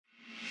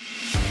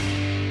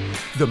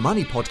The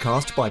Money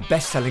Podcast by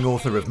best-selling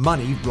author of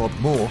Money, Rob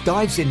Moore,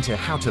 dives into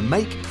how to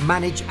make,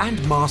 manage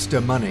and master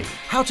money.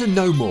 How to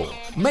know more,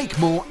 make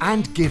more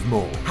and give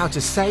more. How to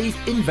save,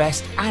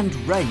 invest and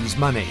raise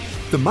money.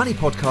 The Money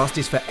Podcast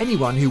is for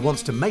anyone who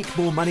wants to make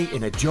more money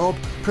in a job,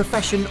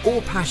 profession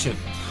or passion.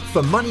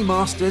 For money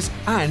masters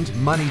and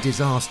money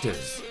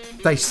disasters.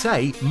 They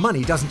say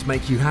money doesn't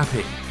make you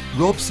happy.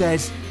 Rob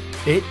says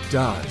it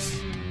does.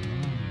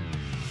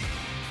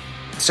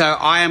 So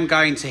I am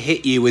going to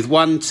hit you with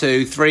 1,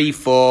 2, 3,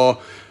 4,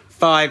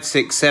 5,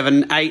 6,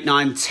 7, 8,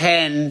 9,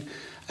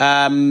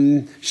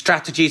 10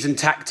 strategies and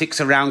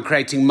tactics around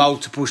creating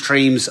multiple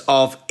streams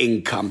of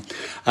income.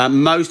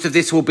 Most of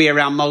this will be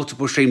around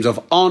multiple streams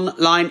of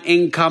online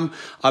income.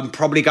 I'm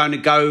probably going to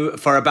go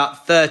for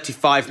about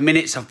 35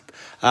 minutes.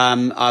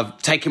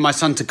 I've taken my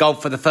son to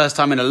golf for the first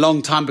time in a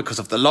long time because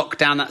of the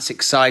lockdown. That's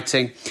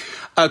exciting.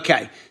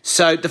 Okay,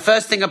 so the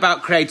first thing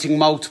about creating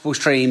multiple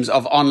streams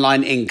of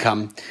online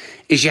income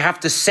is you have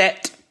to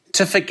set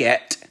to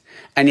forget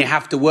and you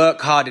have to work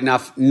hard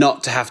enough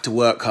not to have to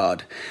work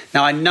hard.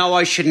 Now, I know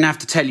I shouldn't have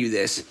to tell you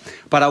this,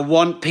 but I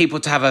want people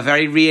to have a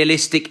very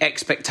realistic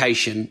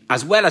expectation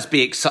as well as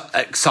be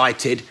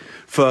excited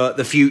for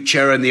the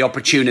future and the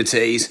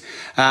opportunities.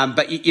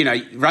 But, you know,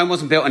 Rome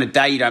wasn't built in a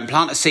day. You don't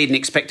plant a seed and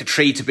expect a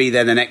tree to be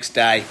there the next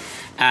day.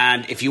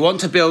 And if you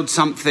want to build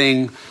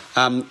something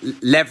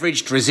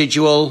leveraged,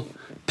 residual,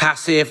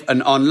 passive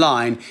and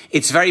online,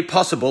 it's very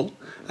possible.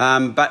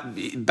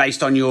 But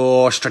based on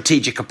your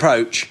strategic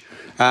approach,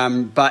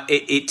 but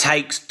it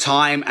takes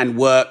time and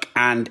work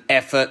and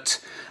effort,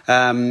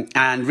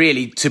 and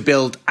really to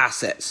build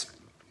assets.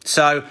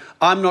 So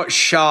I'm not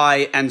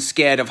shy and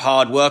scared of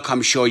hard work.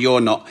 I'm sure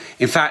you're not.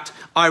 In fact,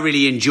 I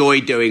really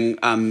enjoy doing,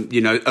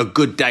 a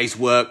good day's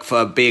work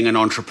for being an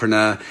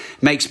entrepreneur.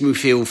 Makes me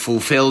feel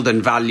fulfilled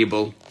and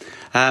valuable.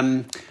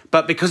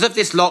 But because of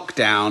this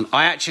lockdown,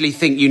 I actually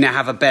think you now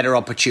have a better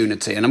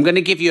opportunity. And I'm going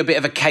to give you a bit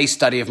of a case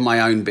study of my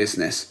own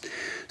business.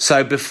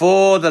 So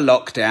before the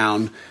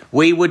lockdown,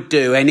 we would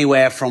do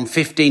anywhere from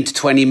 15 to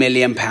 20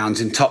 million pounds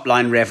in top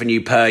line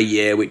revenue per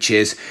year, which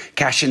is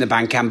cash in the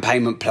bank and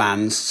payment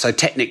plans. So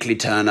technically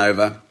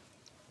turnover.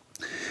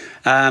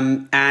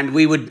 And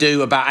we would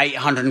do about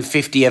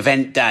 850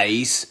 event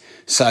days.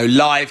 So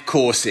live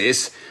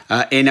courses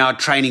in our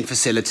training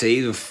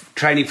facility. The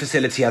training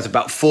facility has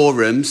about 4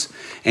 rooms,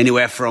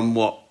 anywhere from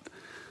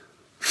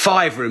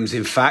 5 rooms,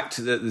 in fact.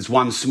 There's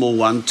one small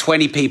one,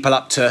 20 people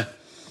up to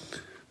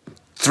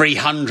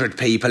 300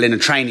 people in a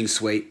training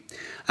suite.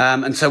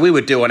 And so we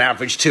would do on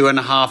average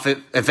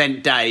 2.5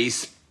 event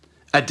days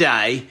a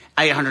day,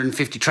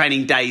 850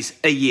 training days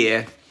a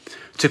year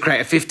to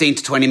create a 15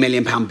 to 20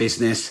 million pound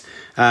business.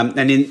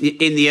 And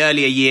in the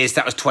earlier years,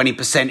 that was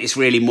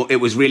 20%. It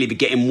was really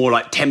getting more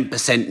like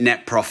 10%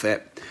 net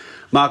profit.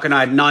 Mark and I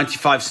had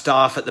 95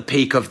 staff at the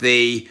peak of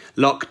the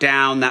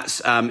lockdown.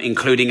 That's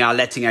including our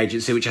letting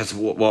agency, which has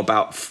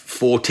about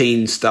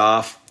 14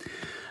 staff.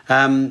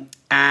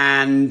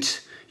 And,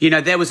 you know,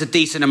 there was a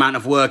decent amount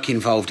of work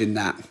involved in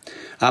that.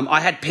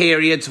 I had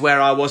periods where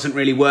I wasn't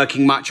really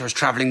working much. I was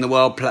traveling the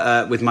world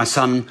with my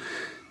son.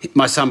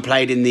 My son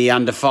played in the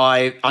under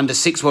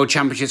 6 World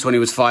Championships when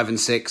he was 5 and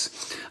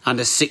 6,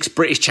 under 6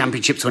 British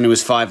Championships when he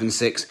was 5 and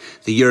 6,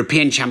 the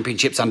European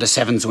Championships under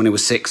 7s when he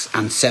was 6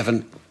 and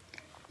 7.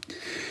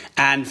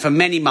 And for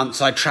many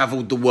months, I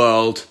travelled the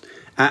world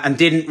and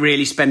didn't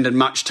really spend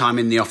much time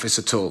in the office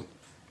at all.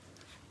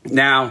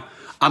 Now,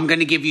 I'm going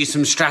to give you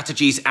some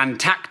strategies and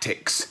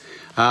tactics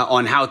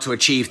on how to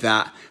achieve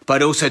that,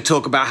 but also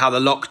talk about how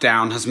the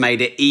lockdown has made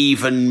it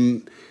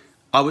even,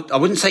 I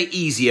wouldn't say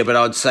easier, but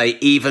I would say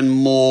even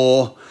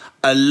more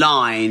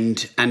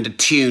aligned and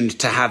attuned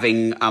to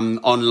having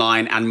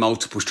online and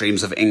multiple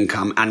streams of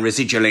income and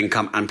residual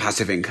income and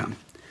passive income.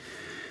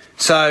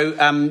 So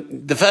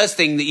the first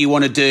thing that you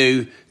want to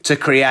do to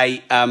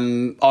create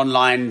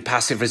online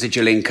passive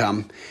residual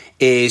income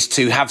is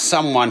to have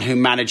someone who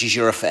manages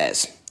your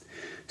affairs.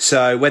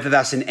 So whether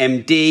that's an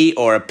MD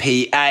or a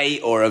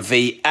PA or a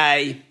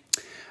VA,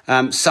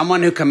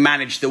 someone who can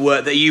manage the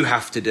work that you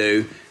have to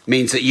do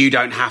means that you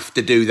don't have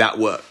to do that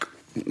work.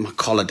 My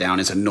collar down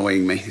is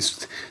annoying me. I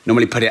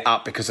normally put it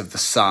up because of the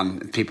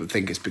sun. People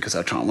think it's because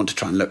I want to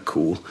try and look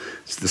cool.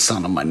 It's the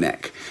sun on my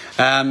neck.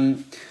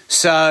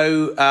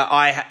 So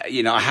I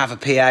have a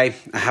PA,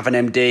 I have an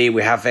MD,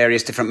 we have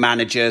various different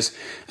managers.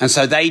 And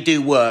so they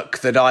do work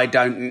that I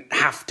don't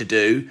have to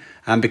do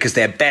because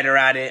they're better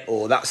at it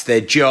or that's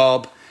their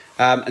job.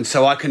 And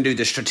so I can do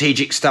the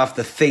strategic stuff,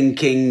 the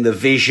thinking, the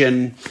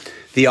vision,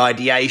 the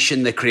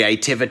ideation, the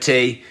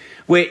creativity,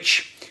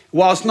 which,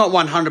 whilst not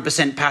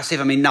 100% passive,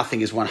 I mean,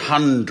 nothing is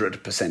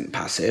 100%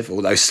 passive,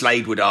 although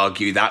Slade would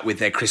argue that with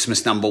their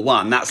Christmas number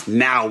 1, that's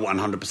now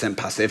 100%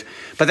 passive.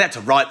 But they had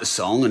to write the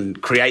song and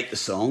create the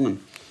song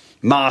and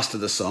master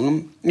the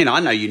song. You know, I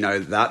know you know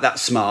that,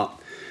 that's smart.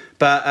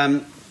 But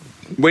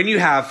when you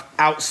have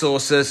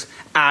outsourcers,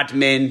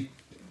 admin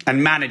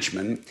and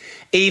management,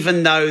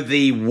 even though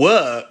the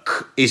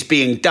work is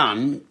being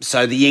done,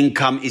 so the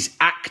income is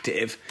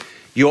active,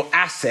 your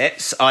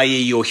assets,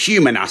 i.e. your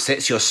human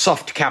assets, your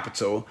soft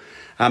capital,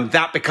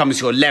 that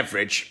becomes your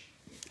leverage.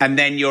 And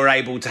then you're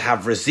able to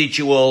have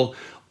residual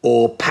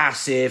or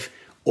passive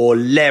or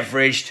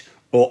leveraged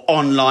or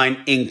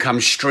online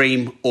income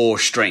stream or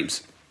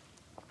streams.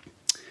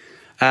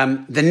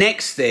 The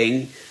next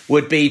thing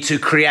would be to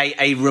create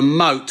a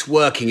remote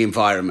working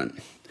environment.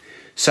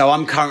 So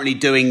I'm currently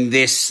doing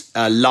this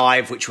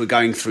live, which we're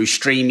going through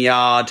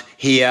StreamYard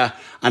here,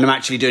 and I'm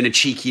actually doing a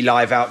cheeky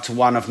live out to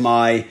one of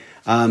my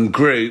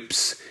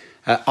groups.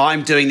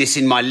 I'm doing this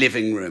in my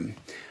living room.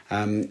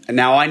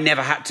 Now, I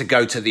never had to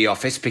go to the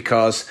office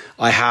because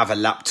I have a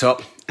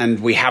laptop and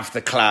we have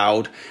the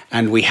cloud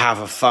and we have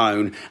a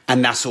phone,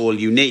 and that's all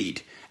you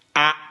need.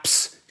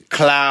 Apps,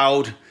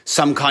 cloud,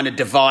 some kind of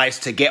device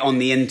to get on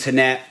the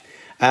internet.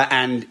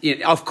 And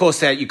of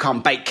course, you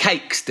can't bake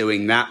cakes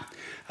doing that.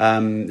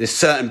 There's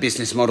certain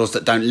business models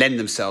that don't lend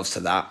themselves to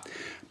that.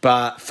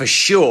 But for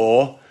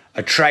sure,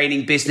 a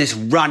training business,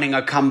 running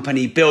a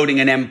company, building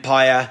an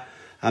empire,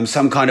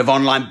 some kind of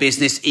online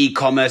business,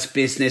 e-commerce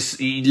business,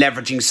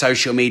 leveraging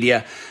social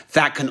media,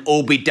 that can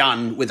all be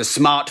done with a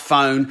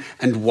smartphone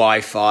and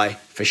Wi-Fi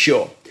for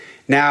sure.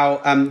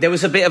 Now, there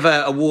was a bit of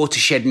a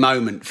watershed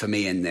moment for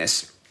me in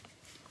this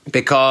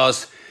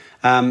because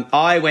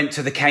I went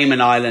to the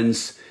Cayman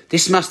Islands.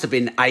 This must have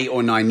been 8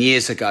 or 9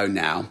 years ago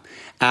now,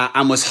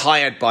 and was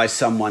hired by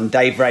someone,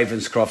 Dave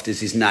Ravenscroft is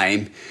his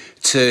name,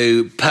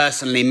 to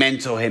personally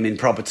mentor him in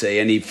property.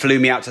 And he flew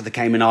me out to the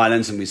Cayman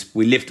Islands, and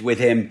we lived with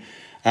him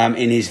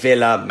in his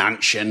villa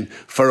mansion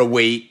for a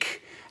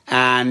week.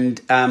 And,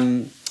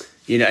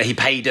 he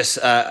paid us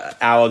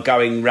our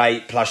going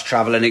rate plus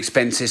travel and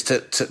expenses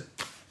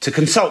to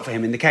consult for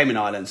him in the Cayman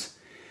Islands.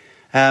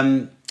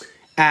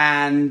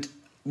 And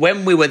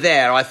when we were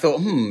there, I thought,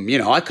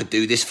 I could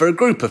do this for a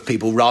group of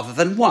people rather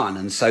than one.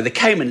 And so the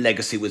Cayman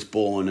Legacy was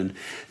born. And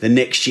the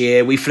next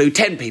year we flew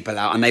 10 people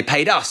out and they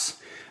paid us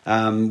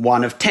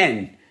one of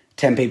 10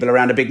 people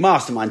around a big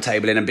mastermind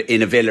table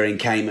in a villa in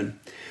Cayman.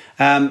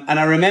 And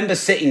I remember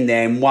sitting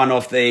there in one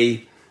of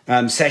the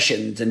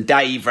sessions, and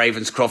Dave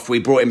Ravenscroft, we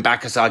brought him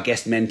back as our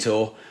guest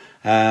mentor.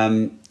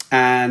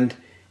 And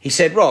he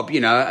said, Rob,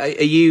 are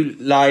you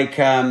like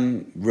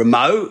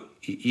remote?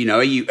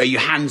 Are you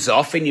hands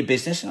off in your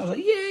business? And I was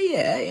like,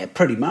 yeah,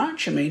 pretty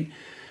much. I mean,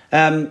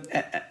 and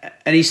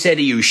he said,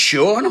 are you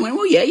sure? And I went,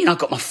 well, yeah, I've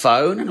got my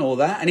phone and all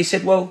that. And he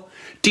said, well,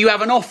 do you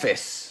have an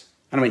office?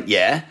 And I went,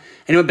 yeah. And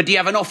he went, but do you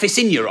have an office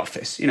in your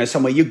office?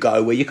 Somewhere you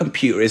go where your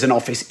computer is an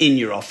office in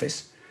your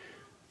office.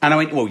 And I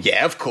went, well,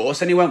 yeah, of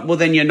course. And he went, well,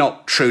 then you're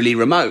not truly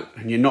remote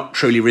and you're not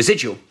truly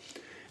residual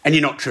and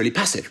you're not truly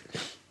passive.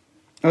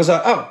 I was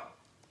like, oh.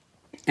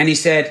 And he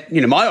said,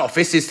 my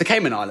office is the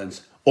Cayman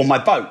Islands or my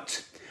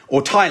boat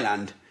or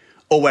Thailand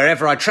or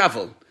wherever I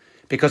travel,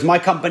 because my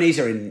companies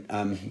are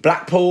in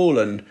Blackpool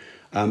and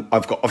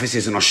I've got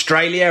offices in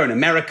Australia and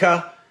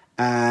America,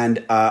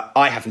 and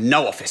I have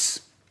no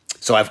office.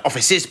 So I have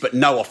offices but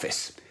no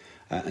office.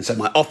 And so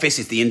my office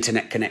is the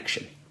internet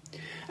connection.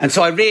 And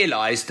so I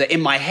realised that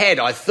in my head,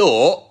 I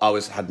thought I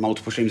had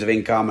multiple streams of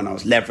income and I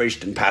was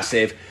leveraged and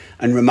passive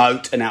and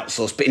remote and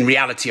outsourced. But in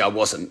reality, I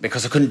wasn't,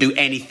 because I couldn't do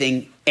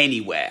anything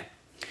anywhere.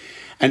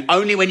 And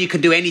only when you can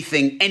do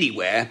anything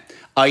anywhere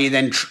are you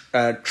then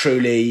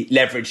truly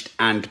leveraged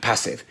and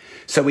passive.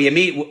 So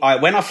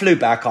when I flew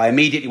back, I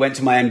immediately went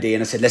to my MD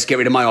and I said, let's get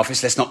rid of my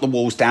office. Let's knock the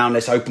walls down.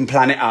 Let's open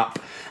plan it up.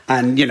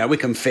 And, we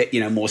can fit,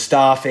 more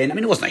staff in. I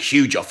mean, it wasn't a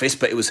huge office,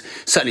 but it was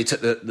certainly took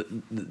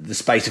the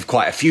space of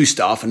quite a few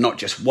staff and not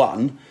just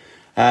one.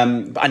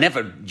 But I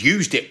never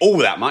used it all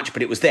that much,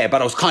 but it was there.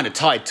 But I was kind of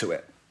tied to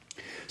it.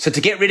 So to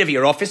get rid of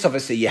your office,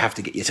 obviously, you have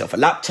to get yourself a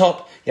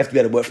laptop. You have to be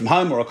able to work from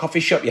home or a coffee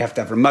shop. You have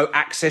to have remote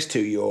access to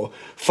your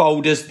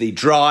folders, the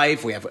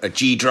drive. We have a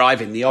G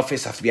drive in the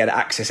office. I have to be able to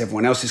access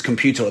everyone else's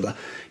computer or the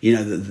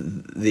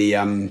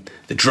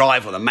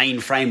drive or the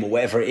mainframe or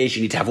whatever it is.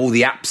 You need to have all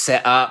the apps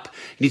set up.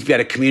 You need to be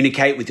able to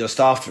communicate with your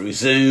staff through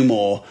Zoom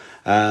or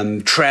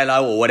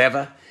Trello or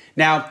whatever.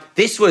 Now,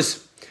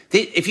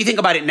 if you think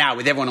about it now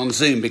with everyone on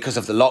Zoom because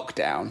of the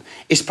lockdown,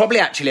 it's probably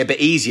actually a bit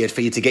easier for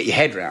you to get your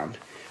head around.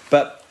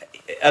 But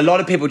a lot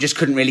of people just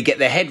couldn't really get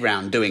their head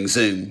around doing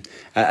Zoom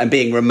and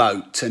being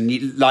remote. And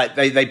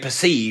they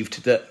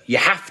perceived that you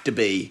have to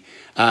be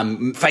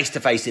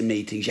face-to-face in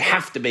meetings. You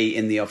have to be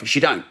in the office.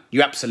 You don't.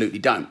 You absolutely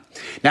don't.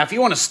 Now, if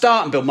you want to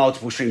start and build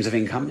multiple streams of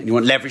income, and you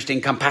want leveraged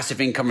income, passive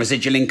income,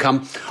 residual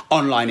income,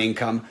 online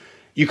income,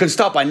 you can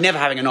start by never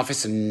having an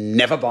office and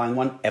never buying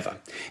one, ever.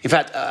 In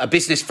fact, a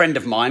business friend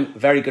of mine, a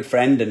very good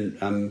friend,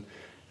 and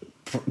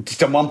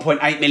just done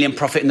 1.8 million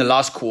profit in the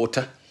last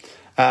quarter.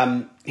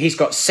 He's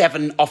got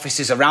 7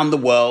 offices around the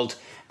world,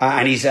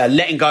 and he's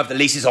letting go of the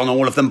leases on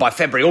all of them. By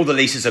February, all the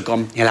leases are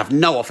gone. He'll have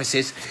no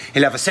offices.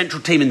 He'll have a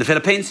central team in the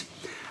Philippines.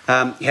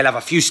 He'll have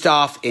a few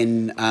staff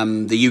in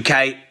the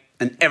UK,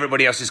 and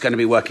everybody else is going to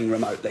be working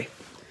remotely.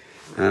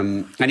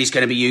 And he's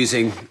going to be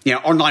using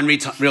online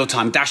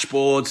real-time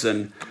dashboards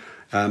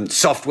and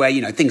software,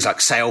 things like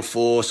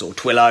Salesforce or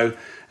Twilio,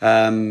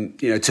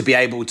 to be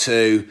able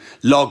to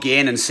log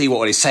in and see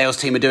what his sales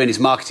team are doing, his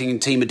marketing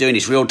team are doing,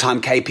 his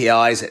real-time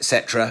KPIs,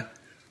 etc.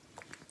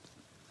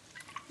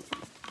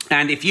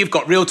 And if you've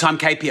got real-time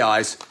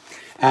KPIs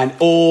and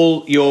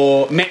all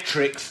your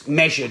metrics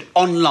measured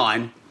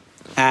online,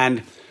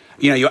 and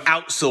your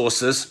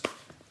outsourcers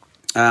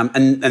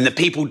and the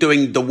people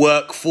doing the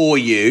work for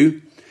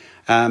you,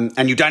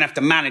 and you don't have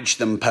to manage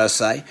them per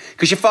se,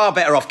 because you're far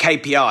better off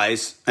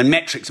KPIs and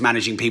metrics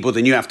managing people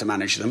than you have to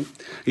manage them.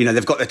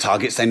 They've got their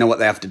targets, they know what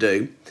they have to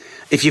do.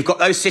 If you've got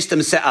those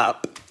systems set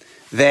up,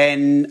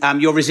 then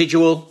you're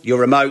residual, you're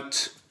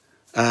remote,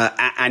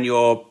 and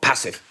you're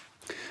passive.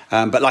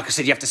 But like I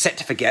said, you have to set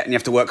to forget, and you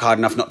have to work hard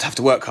enough not to have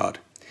to work hard.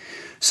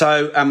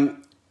 So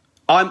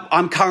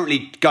I'm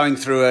currently going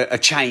through a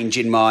change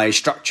in my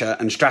structure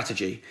and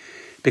strategy,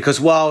 because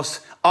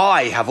whilst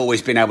I have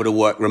always been able to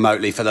work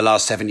remotely for the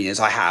last 7 years,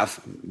 I have.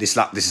 This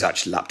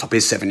laptop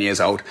is 7 years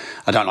old.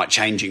 I don't like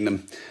changing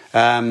them.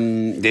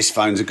 This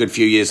phone's a good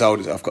few years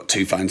old. I've got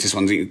two phones. This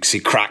one, you can see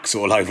cracks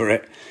all over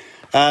it.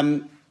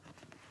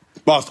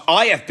 Whilst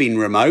I have been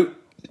remote,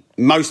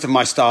 most of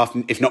my staff,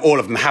 if not all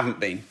of them, haven't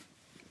been.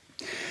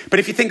 But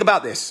if you think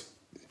about this,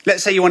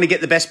 let's say you want to get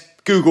the best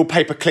Google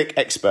pay-per-click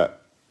expert.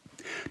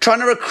 Trying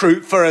to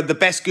recruit for the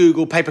best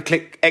Google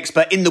pay-per-click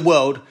expert in the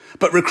world,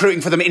 but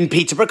recruiting for them in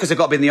Peterborough because they've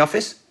got to be in the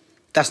office,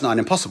 that's not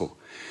impossible.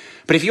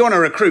 But if you want to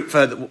recruit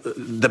for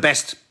the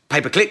best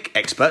pay-per-click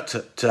expert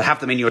to have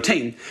them in your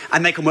team,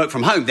 and they can work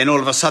from home, then all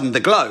of a sudden the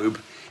globe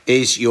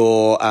is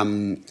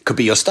could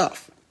be your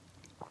staff.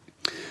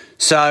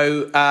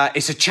 So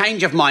it's a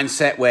change of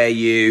mindset where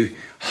you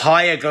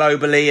hire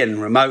globally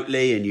and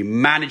remotely, and you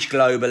manage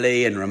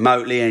globally and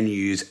remotely, and you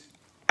use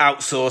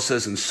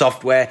outsourcers and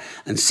software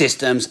and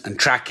systems and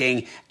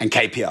tracking and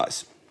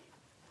KPIs.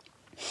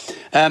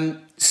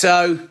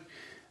 So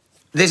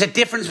there's a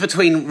difference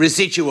between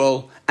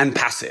residual and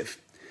passive.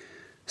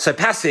 So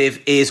passive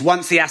is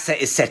once the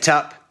asset is set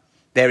up,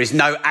 there is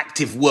no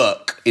active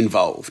work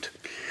involved.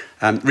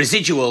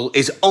 Residual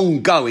is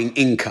ongoing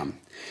income.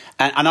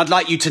 And I'd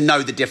like you to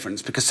know the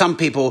difference, because some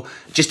people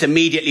just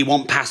immediately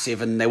want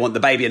passive and they want the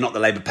baby and not the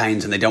labour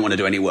pains, and they don't want to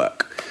do any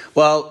work.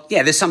 Well,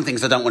 yeah, there's some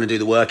things I don't want to do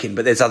the work in,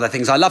 but there's other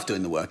things I love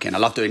doing the work in. I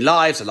love doing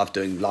lives. I love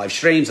doing live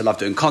streams. I love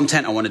doing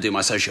content. I want to do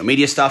my social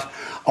media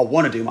stuff. I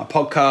want to do my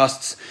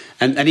podcasts.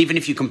 And even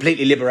if you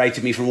completely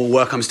liberated me from all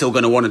work, I'm still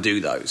going to want to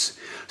do those.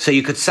 So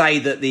you could say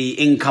that the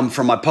income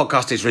from my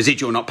podcast is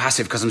residual, not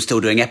passive, because I'm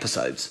still doing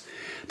episodes.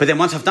 But then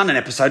once I've done an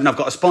episode and I've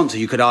got a sponsor,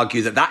 you could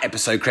argue that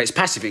episode creates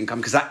passive income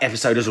because that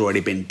episode has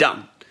already been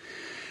done.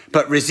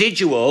 But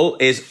residual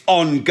is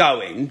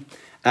ongoing,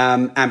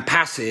 and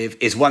passive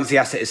is once the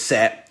asset is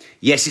set.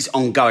 Yes, it's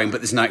ongoing,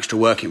 but there's no extra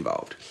work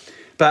involved.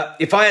 But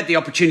if I had the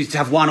opportunity to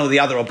have one or the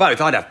other or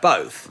both, I'd have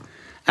both.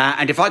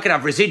 And if I could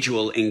have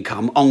residual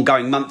income,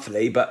 ongoing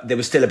monthly, but there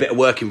was still a bit of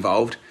work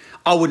involved,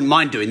 I wouldn't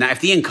mind doing that if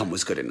the income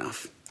was good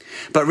enough.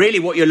 But really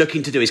what you're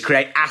looking to do is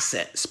create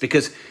assets,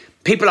 because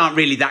people aren't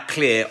really that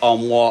clear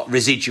on what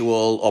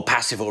residual or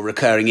passive or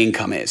recurring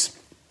income is.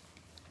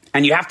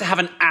 And you have to have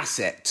an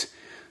asset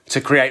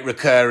to create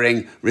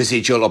recurring,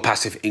 residual or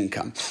passive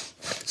income.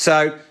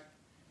 So,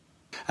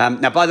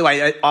 now, by the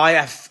way, I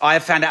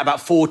have found out about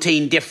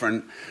 14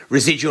 different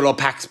residual or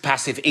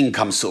passive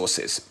income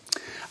sources.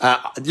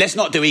 Let's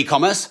not do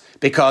e-commerce,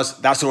 because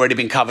that's already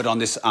been covered on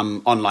this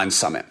online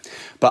summit.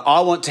 But I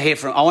want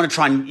to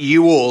try and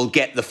you all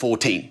get the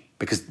 14,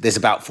 because there's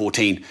about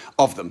 14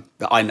 of them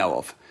that I know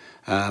of.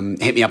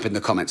 Hit me up in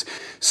the comments.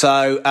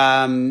 So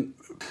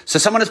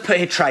someone has put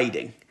here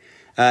trading.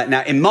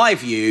 Now, in my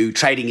view,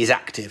 trading is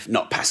active,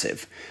 not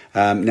passive.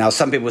 Now,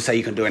 some people say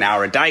you can do an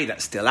hour a day.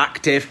 That's still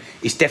active.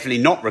 It's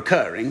definitely not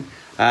recurring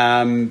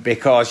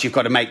because you've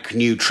got to make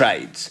new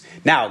trades.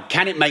 Now,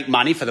 can it make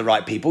money for the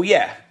right people?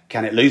 Yeah.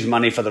 Can it lose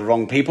money for the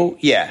wrong people?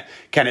 Yeah.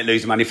 Can it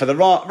lose money for the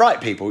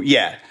right people?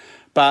 Yeah.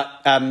 But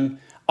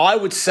I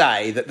would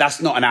say that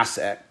that's not an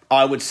asset.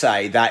 I would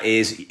say that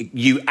is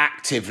you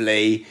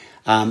actively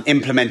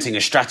implementing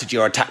a strategy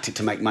or a tactic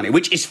to make money,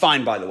 which is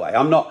fine, by the way.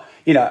 I'm not,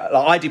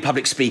 I do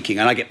public speaking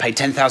and I get paid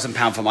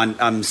 £10,000 for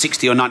my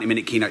 60 or 90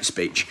 minute keynote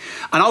speech.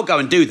 And I'll go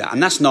and do that.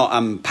 And that's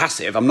not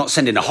passive. I'm not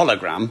sending a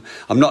hologram.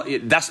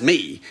 That's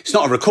me. It's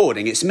not a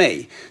recording. It's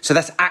me. So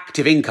that's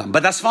active income.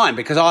 But that's fine,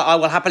 because I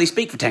will happily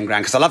speak for 10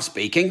 grand because I love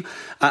speaking.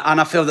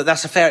 And I feel that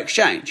that's a fair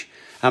exchange.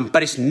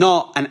 But it's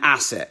not an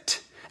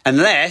asset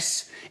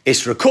unless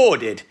it's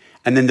recorded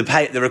and then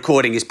the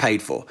recording is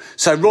paid for.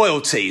 So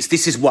royalties,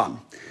 this is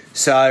one.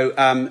 So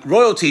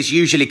royalties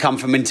usually come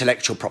from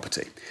intellectual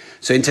property.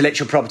 So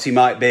intellectual property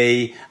might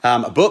be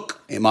a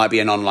book. It might be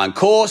an online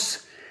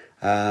course.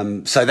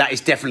 So that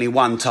is definitely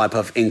one type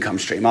of income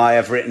stream. I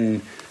have written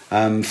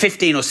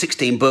 15 or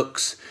 16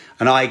 books,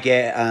 and I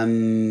get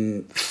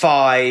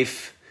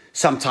 5,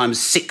 sometimes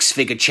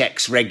 6-figure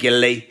checks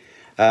regularly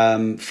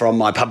from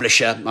my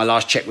publisher. My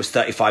last check was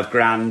 35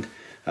 grand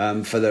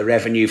for the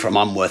revenue from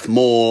I'm Worth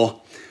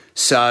More.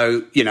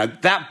 So,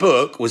 that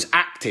book was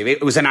active.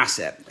 It was an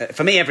asset.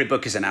 For me, every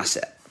book is an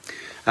asset.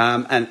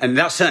 And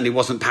that certainly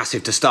wasn't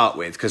passive to start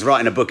with, because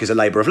writing a book is a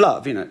labour of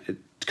love. It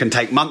can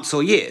take months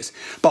or years.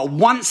 But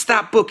once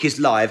that book is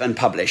live and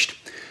published,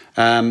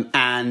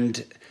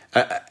 and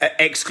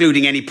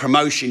excluding any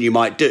promotion you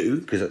might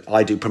do, because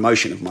I do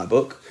promotion of my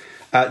book,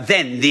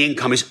 then the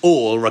income is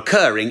all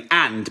recurring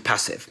and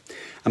passive.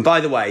 And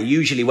by the way,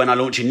 usually when I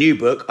launch a new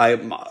book,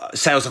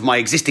 sales of my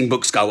existing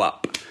books go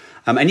up.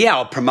 And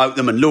I'll promote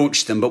them and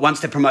launch them. But once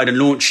they're promoted and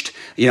launched,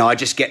 I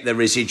just get the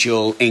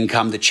residual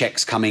income, the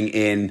checks coming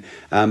in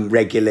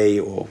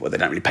regularly, they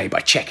don't really pay by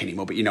check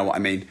anymore, but you know what I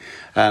mean.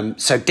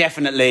 So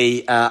definitely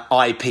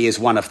IP is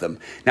one of them.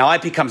 Now,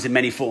 IP comes in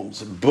many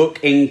forms: book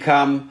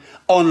income,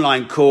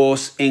 online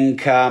course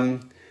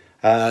income.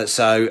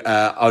 Franchising,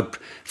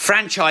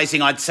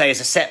 I'd say,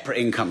 is a separate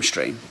income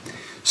stream.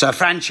 So a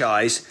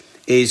franchise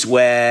is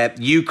where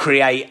you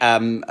create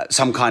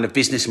some kind of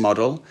business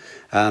model,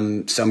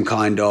 some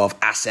kind of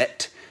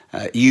asset,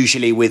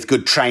 usually with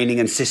good training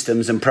and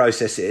systems and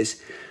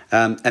processes,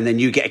 and then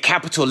you get a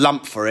capital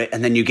lump for it,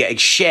 and then you get a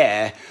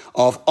share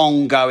of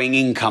ongoing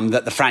income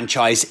that the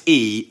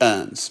franchisee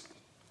earns.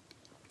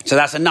 So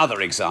that's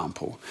another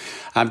example.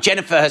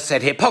 Jennifer has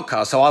said here,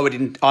 podcast. So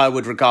I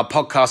would regard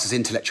podcasts as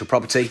intellectual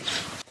property.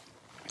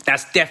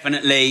 That's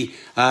definitely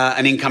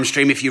an income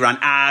stream if you run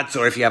ads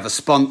or if you have a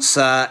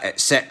sponsor,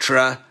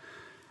 etc.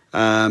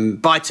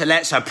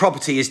 Buy-to-let, so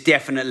property is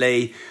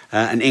definitely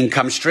an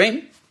income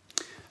stream,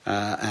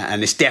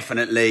 and it's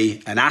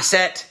definitely an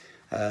asset.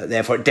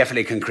 Therefore, it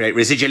definitely can create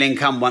residual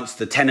income once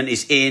the tenant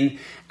is in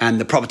and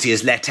the property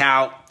is let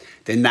out.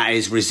 Then that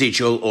is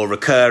residual or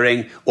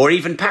recurring or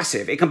even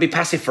passive. It can be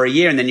passive for a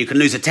year and then you can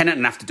lose a tenant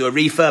and have to do a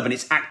refurb and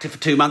it's active for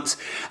 2 months,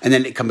 and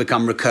then it can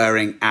become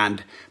recurring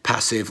and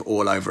passive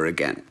all over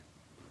again.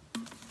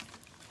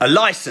 A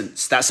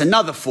license, that's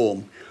another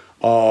form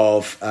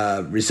of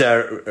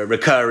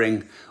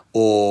recurring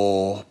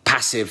or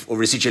passive or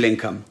residual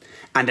income.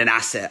 And an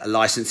asset, a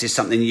license is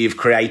something you've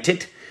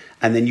created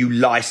and then you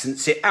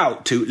license it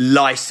out to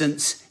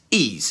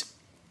licensees.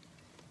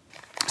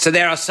 So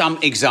there are some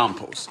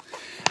examples.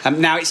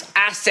 Now, it's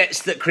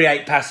assets that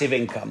create passive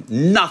income,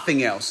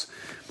 nothing else.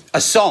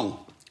 A song,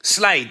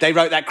 Slade, they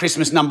wrote that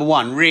Christmas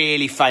 #1,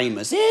 really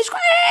famous. It's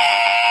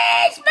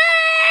Christmas!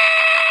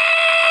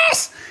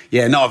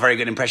 Yeah, not a very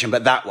good impression,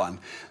 but that one.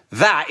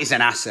 That is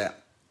an asset.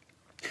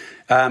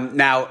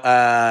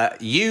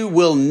 You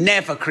will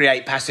never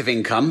create passive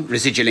income,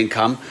 residual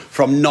income,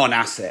 from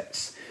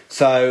non-assets.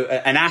 So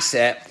an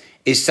asset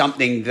is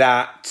something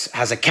that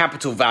has a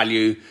capital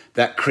value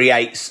that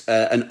creates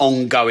an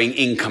ongoing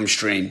income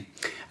stream.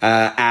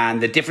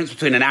 And the difference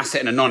between an asset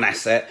and a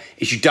non-asset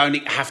is you don't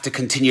have to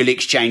continually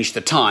exchange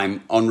the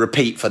time on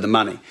repeat for the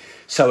money.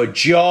 So a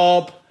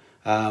job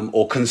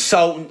or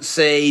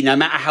consultancy, no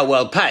matter how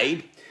well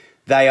paid,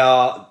 they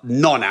are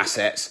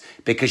non-assets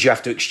because you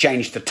have to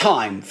exchange the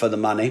time for the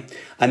money.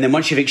 And then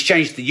once you've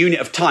exchanged the unit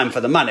of time for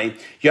the money,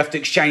 you have to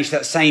exchange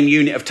that same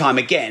unit of time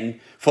again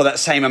for that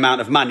same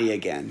amount of money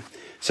again.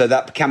 So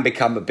that can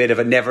become a bit of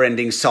a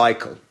never-ending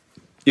cycle,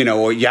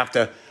 or you have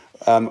to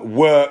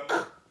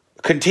work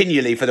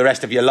continually for the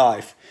rest of your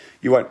life.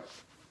 You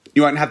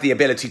won't have the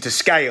ability to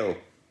scale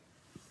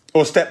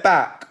or step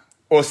back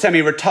or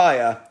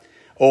semi-retire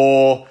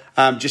or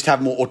just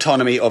have more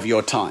autonomy of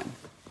your time.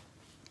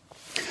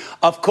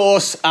 Of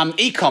course,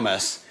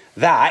 e-commerce,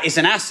 that is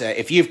an asset.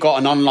 If you've got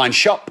an online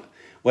shop,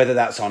 whether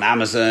that's on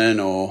Amazon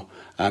or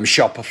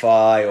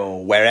Shopify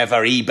or wherever,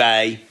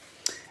 eBay,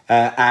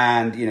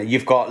 and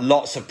you've got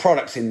lots of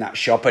products in that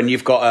shop and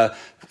you've got a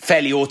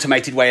fairly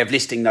automated way of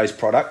listing those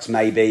products.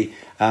 Maybe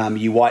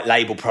you white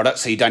label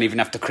products so you don't even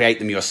have to create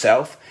them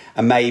yourself.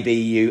 And maybe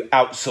you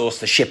outsource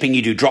the shipping,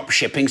 you do drop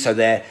shipping so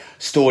they're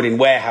stored in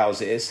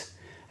warehouses.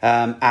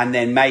 And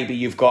then maybe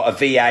you've got a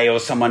VA or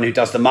someone who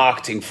does the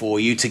marketing for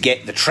you to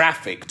get the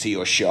traffic to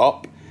your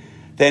shop.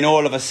 Then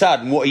all of a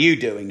sudden, what are you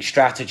doing?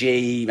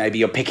 Strategy, maybe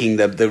you're picking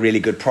the really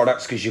good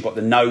products because you've got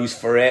the nose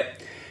for it.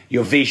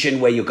 Your vision,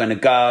 where you're going to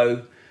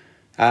go.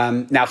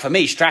 Now, for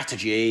me,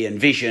 strategy and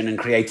vision and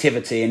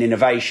creativity and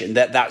innovation,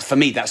 that for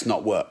me, that's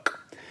not work.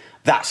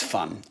 That's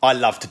fun. I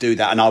love to do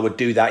that, and I would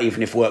do that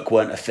even if work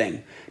weren't a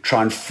thing.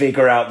 Try and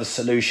figure out the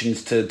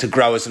solutions to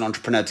grow as an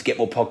entrepreneur, to get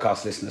more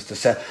podcast listeners,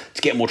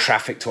 to get more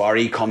traffic to our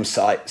e-com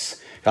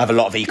sites. I have a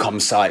lot of e-com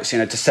sites,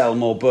 to sell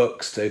more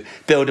books, to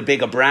build a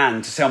bigger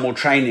brand, to sell more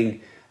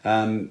training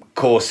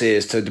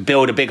courses, to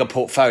build a bigger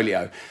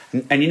portfolio.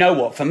 And you know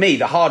what? For me,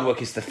 the hard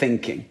work is the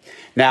thinking.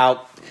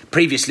 Now,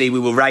 previously we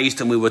were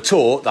raised and we were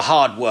taught the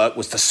hard work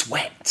was the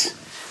sweat.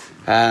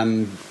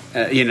 Even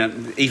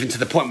to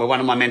the point where one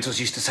of my mentors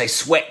used to say,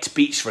 sweat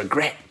beats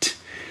regret.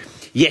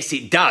 Yes,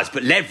 it does,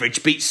 but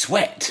leverage beats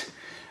sweat.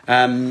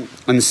 And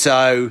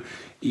so,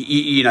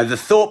 the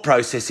thought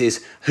process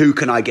is, who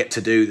can I get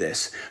to do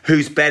this?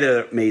 Who's better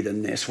at me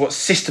than this? What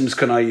systems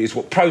can I use?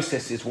 What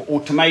processes? What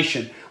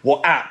automation?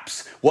 What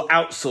apps? What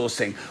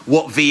outsourcing?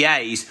 What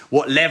VAs?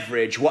 What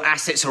leverage? What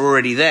assets are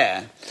already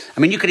there? I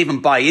mean, you could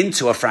even buy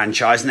into a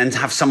franchise and then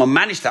have someone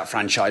manage that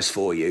franchise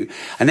for you.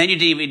 And then you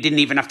didn't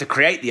even have to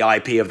create the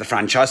IP of the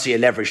franchise, so you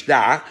leveraged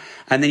that.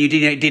 And then you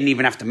didn't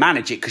even have to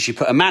manage it because you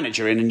put a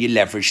manager in and you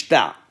leveraged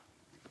that.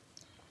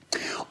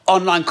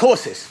 Online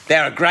courses,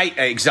 they're a great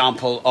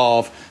example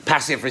of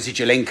passive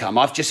residual income.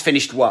 I've just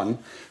finished one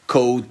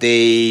called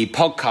the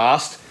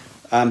Podcast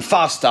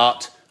Fast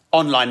Start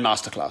Online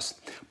Masterclass.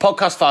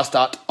 Podcast Fast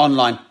Start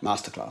Online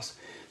Masterclass.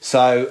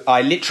 So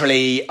I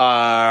literally,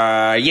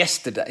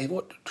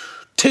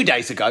 2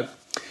 days ago,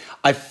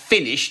 I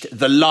finished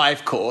the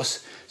live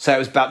course. So it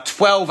was about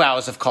 12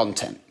 hours of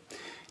content.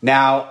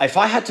 Now, if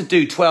I had to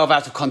do 12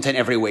 hours of content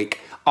every week,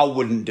 I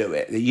wouldn't do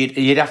it.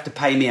 You'd have to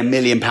pay me £1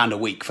 million a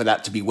week for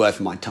that to be worth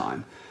my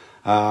time.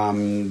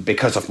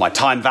 Because of my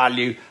time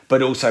value,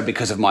 but also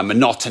because of my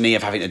monotony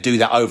of having to do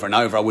that over and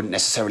over. I wouldn't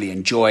necessarily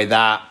enjoy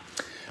that.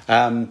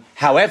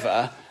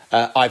 However,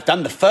 I've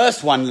done the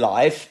first one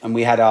live, and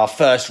we had our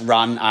first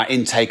run, our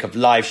intake of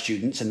live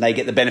students, and they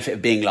get the benefit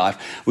of being live.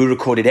 We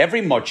recorded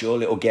every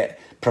module. It will get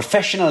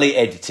professionally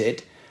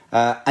edited.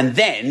 And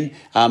then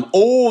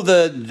all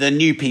the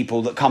new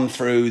people that come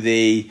through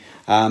the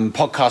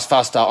Podcast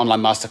Fast Start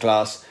Online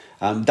Masterclass,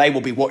 they will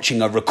be watching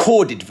a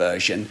recorded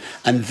version,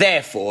 and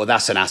therefore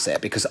that's an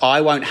asset because I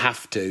won't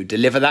have to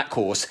deliver that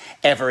course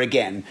ever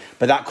again,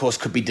 but that course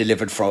could be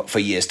delivered for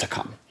years to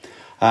come.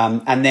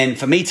 And then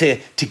for me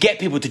to get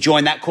people to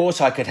join that course,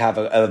 I could have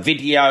a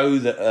video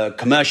that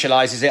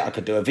commercializes it. I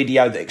could do a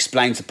video that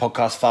explains the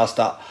Podcast Fast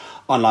Start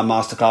Online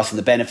Masterclass and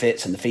the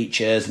benefits and the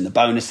features and the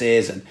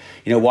bonuses and,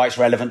 why it's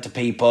relevant to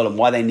people and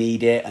why they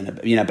need it and,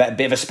 a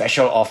bit of a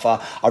special offer.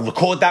 I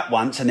record that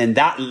once, and then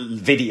that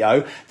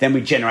video, then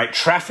we generate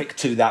traffic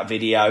to that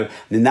video, and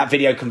then that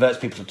video converts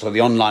people to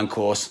the online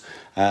course.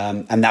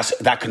 And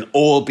that can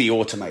all be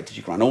automated.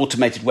 You can run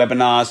automated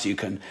webinars. You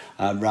can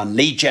run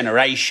lead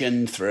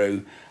generation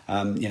through,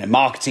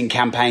 marketing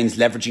campaigns,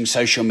 leveraging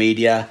social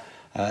media,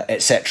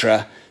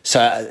 etc.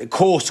 So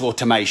course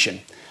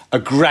automation, a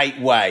great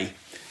way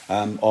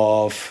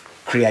of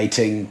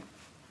creating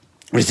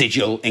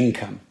residual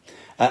income.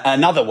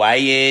 Another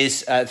way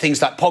is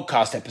things like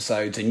podcast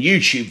episodes and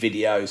YouTube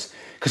videos,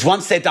 because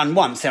once they're done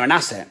once, they're an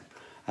asset.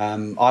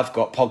 I've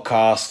got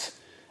podcast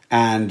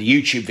and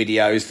YouTube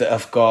videos that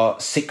have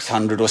got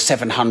 600 or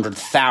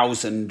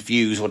 700,000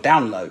 views or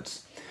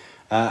downloads.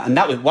 And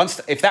that was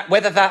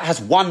whether that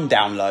has one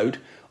download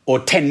or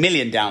 10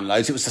 million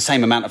downloads, it was the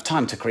same amount of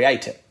time to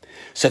create it.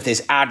 So if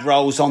there's ad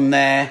rolls on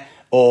there,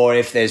 or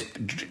if there's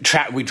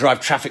we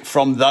drive traffic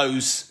from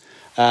those,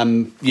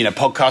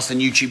 podcasts and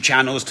YouTube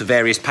channels to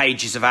various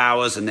pages of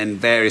ours and then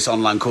various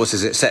online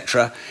courses,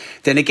 etc.,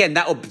 then again,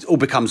 that all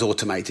becomes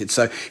automated.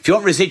 So if you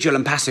want residual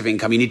and passive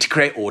income, you need to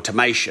create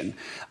automation,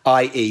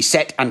 i.e.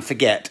 set and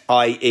forget,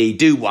 i.e.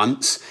 do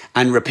once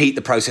and repeat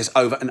the process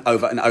over and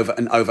over and over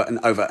and over and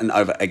over and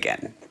over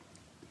again.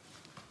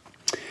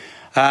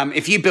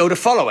 If you build a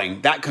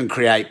following, that can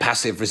create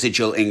passive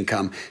residual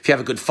income. If you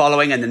have a good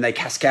following and then they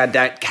cascade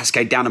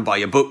down and buy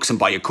your books and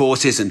buy your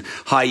courses and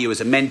hire you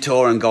as a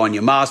mentor and go on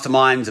your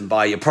masterminds and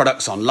buy your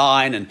products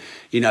online and,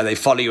 they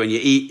follow you in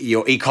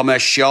your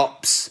e-commerce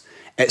shops,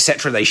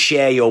 etc. They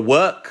share your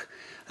work.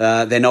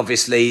 Then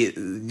obviously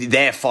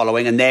their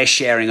following and their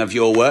sharing of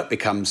your work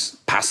becomes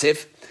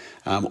passive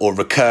or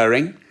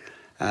recurring.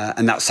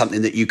 And that's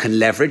something that you can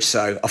leverage.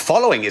 So a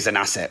following is an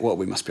asset. Well,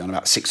 we must be on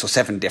about 6 or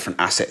 7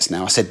 different assets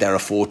now. I said there are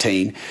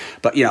 14.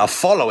 But, a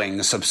following,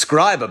 a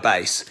subscriber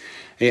base,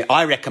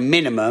 I reckon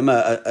minimum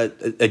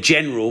a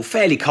general,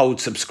 fairly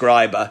cold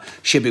subscriber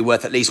should be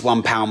worth at least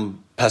 £1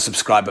 per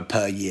subscriber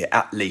per year,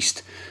 at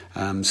least.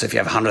 So if you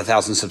have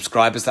 100,000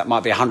 subscribers, that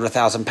might be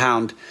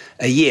 £100,000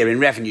 a year in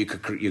revenue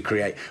you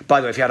create. By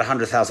the way, if you had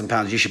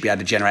 £100,000, you should be able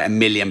to generate £1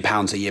 million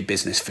a year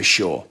business for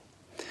sure.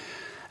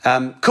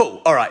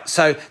 Cool. All right.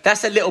 So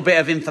that's a little bit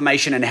of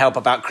information and help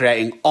about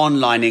creating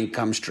online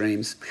income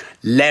streams,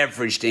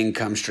 leveraged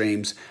income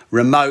streams,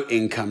 remote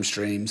income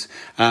streams.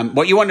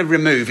 What you want to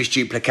remove is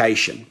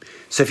duplication.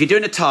 So if you're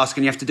doing a task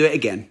and you have to do it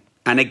again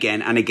and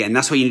again and again,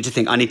 that's where you need to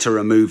think, I need to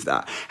remove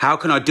that. How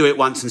can I do it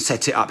once and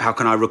set it up? How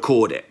can I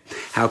record it?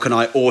 How can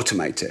I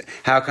automate it?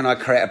 How can I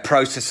create a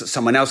process that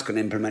someone else can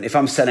implement? If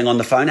I'm selling on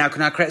the phone, how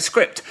can I create a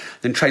script?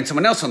 Then train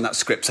someone else on that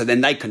script so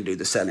then they can do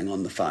the selling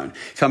on the phone.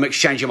 If I'm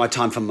exchanging my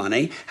time for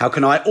money, how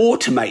can I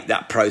automate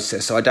that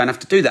process so I don't have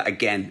to do that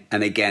again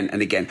and again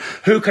and again?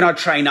 Who can I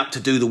train up to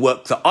do the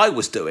work that I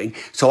was doing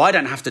so I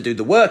don't have to do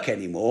the work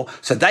anymore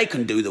so they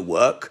can do the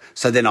work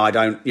so then I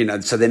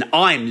don't, so then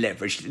I'm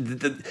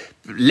leveraged.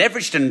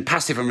 Leveraged and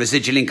passive and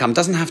residual income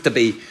doesn't have to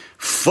be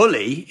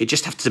fully, it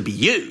just has to be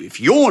you. If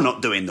you're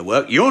not doing the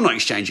work, you're not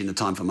exchanging the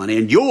time for money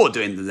and you're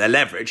doing the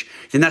leverage,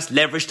 then that's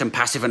leveraged and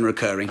passive and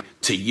recurring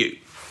to you.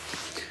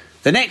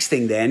 The next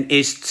thing then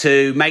is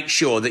to make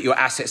sure that your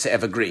assets are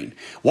evergreen.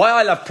 Why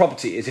I love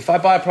property is if I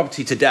buy a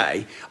property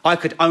today, I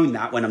could own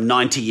that when I'm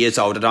 90 years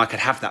old and I could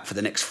have that for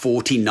the next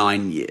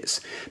 49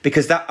 years.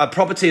 Because that a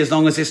property, as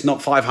long as it's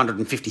not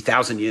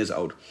 550,000 years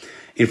old,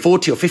 in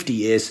 40 or 50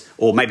 years,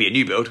 or maybe a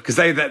new build, because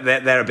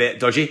they're a bit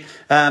dodgy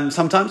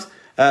sometimes.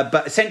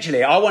 But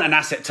essentially, I want an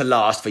asset to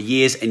last for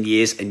years and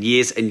years and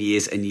years and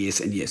years and years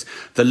and years.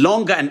 The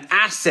longer an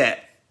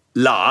asset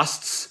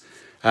lasts,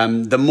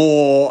 the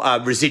more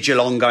residual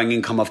ongoing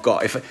income I've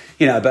got.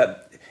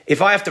 But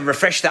if I have to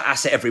refresh that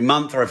asset every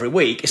month or every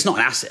week, it's not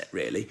an asset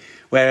really.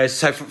 Whereas,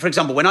 so for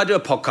example, when I do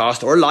a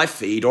podcast or a live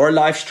feed or a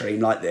live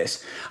stream like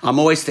this, I'm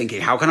always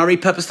thinking, how can I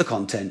repurpose the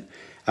content?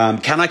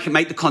 Can I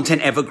make the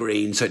content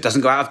evergreen so it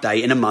doesn't go out of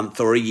date in a month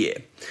or a year?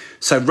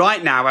 So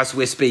right now, as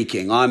we're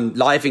speaking, I'm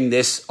living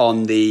this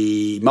on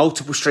the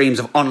multiple streams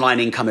of online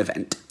income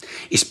event.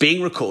 It's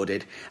being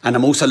recorded, and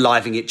I'm also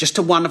living it just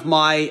to one of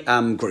my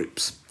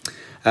groups.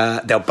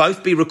 They'll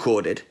both be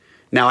recorded.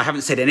 Now, I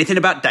haven't said anything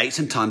about dates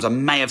and times. I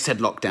may have said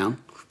lockdown,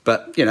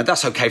 but,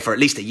 that's okay for at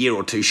least a year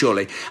or two,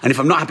 surely. And if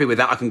I'm not happy with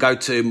that, I can go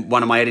to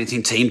one of my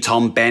editing team,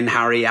 Tom, Ben,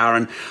 Harry,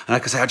 Aaron, and I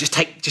can say, I'll just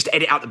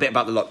edit out the bit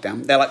about the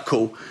lockdown. They're like,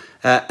 cool.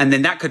 And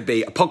then that could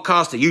be a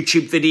podcast, a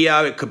YouTube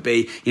video. It could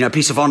be, a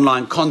piece of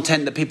online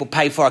content that people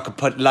pay for. I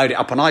could load it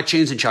up on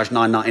iTunes and charge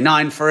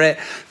 $9.99 for it.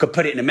 Could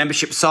put it in a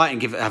membership site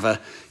and have a,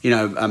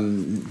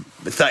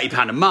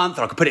 £30 a month.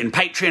 Or I could put it in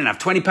Patreon and have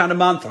 £20 a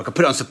month. Or I could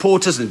put it on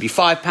supporters and it'd be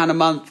 £5 a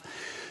month.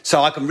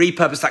 So I can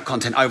repurpose that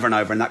content over and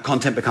over, and that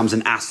content becomes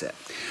an asset.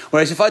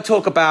 Whereas if I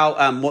talk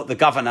about what the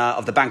governor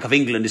of the Bank of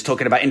England is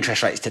talking about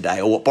interest rates today,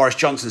 or what Boris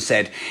Johnson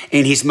said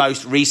in his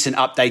most recent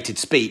updated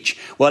speech,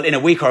 well, in a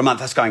week or a month,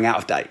 that's going out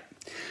of date.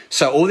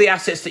 So all the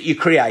assets that you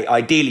create,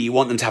 ideally, you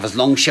want them to have as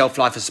long shelf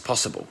life as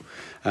possible.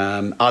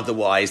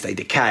 Otherwise, they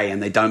decay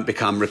and they don't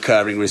become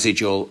recurring,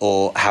 residual,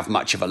 or have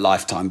much of a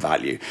lifetime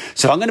value.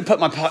 So I'm going to put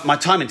my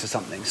time into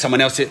something. If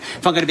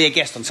I'm going to be a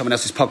guest on someone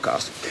else's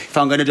podcast, if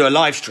I'm going to do a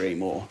live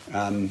stream or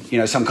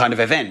some kind of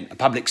event, a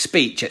public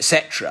speech,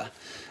 etc.,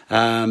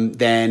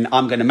 then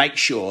I'm going to make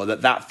sure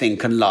that thing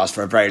can last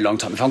for a very long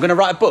time. If I'm going to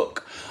write a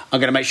book, I'm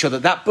going to make sure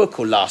that book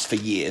will last for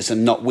years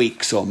and not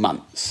weeks or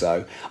months.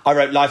 So I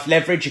wrote Life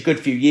Leverage a good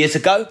few years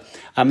ago.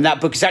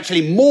 That book is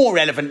actually more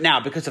relevant now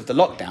because of the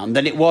lockdown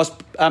than it was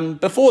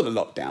before the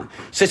lockdown.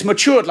 So it's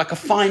matured like a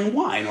fine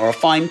wine or a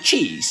fine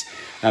cheese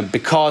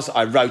because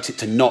I wrote it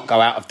to not go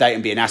out of date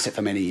and be an asset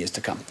for many years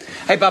to come.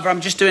 Hey, Bubba,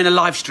 I'm just doing a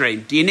live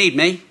stream. Do you need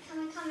me?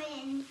 Can we come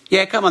in?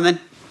 Yeah, come on then.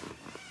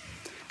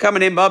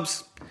 Coming in,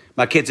 Bubs.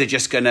 My kids are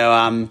just going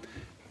to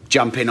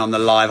jump in on the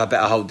live. I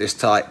better hold this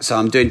tight. So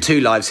I'm doing 2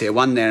 lives here,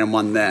 one there and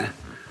one there.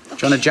 Okay.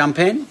 Do you want to jump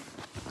in?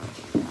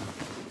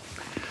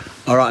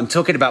 All right, I'm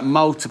talking about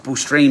multiple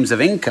streams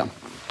of income.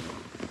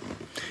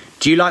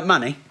 Do you like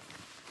money?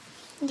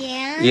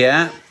 Yeah.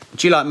 Yeah?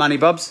 Do you like money,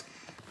 Bobs?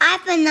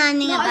 I've been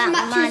learning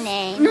about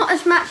money. Not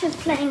as much as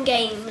playing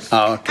games.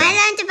 Oh, okay.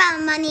 I learned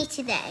about money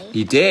today.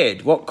 You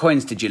did? What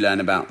coins did you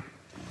learn about?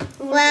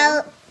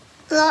 Well,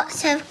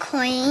 lots of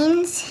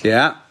coins.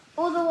 Yeah?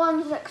 All the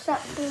ones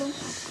acceptable.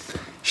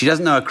 She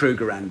doesn't know a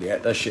Krugerrand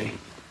yet, does she?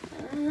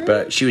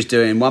 But she was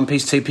doing 1p,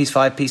 2p,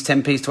 5p,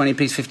 10p, 20p,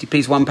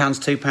 50p, £1,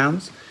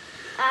 £2.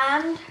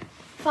 And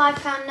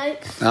 £5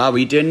 notes. Oh, were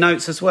you doing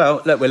notes as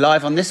well? Look, we're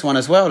live on this one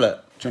as well,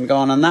 look. Do you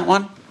want to go on that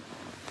one? Look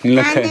And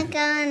at a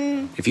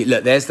gun. If you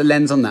look, there's the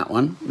lens on that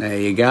one. There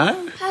you go.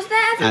 Has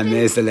there ever And been,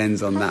 there's the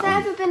lens on that Has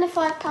one. there ever been a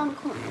 £5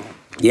 coin?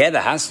 Yeah,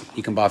 there has.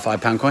 You can buy a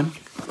 £5 coin.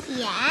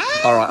 Yeah.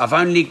 All right, I've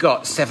only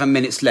got 7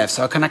 minutes left,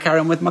 so can I carry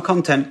on with my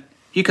content?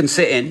 You can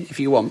sit in if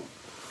you want.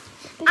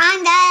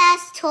 And let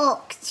us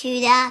talk to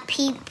the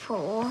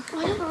people.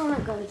 I don't want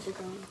to go to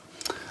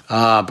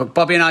golf. But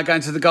Bobby and I are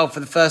going to the golf for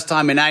the first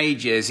time in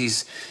ages.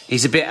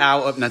 He's a bit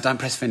out of... No, don't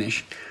press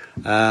finish.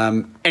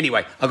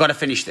 Anyway, I've got to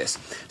finish this.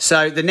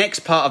 So the next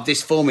part of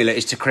this formula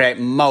is to create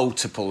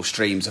multiple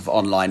streams of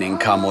online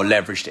income or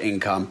leveraged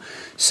income.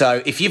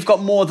 So if you've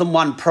got more than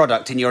one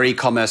product in your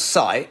e-commerce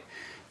site,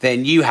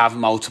 then you have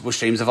multiple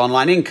streams of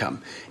online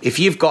income. If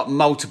you've got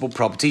multiple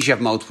properties, you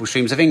have multiple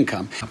streams of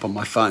income. Up on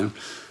my phone.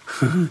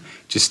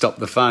 Just stop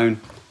the phone.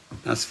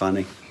 That's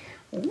funny.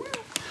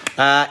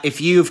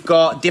 If you've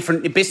got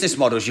different business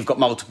models, you've got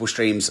multiple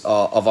streams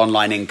of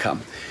online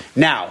income.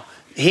 Now,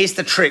 here's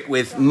the trick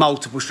with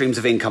multiple streams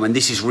of income, and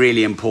this is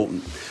really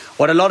important.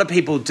 What a lot of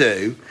people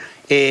do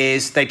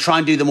is they try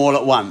and do them all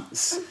at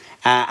once.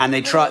 And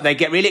they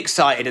get really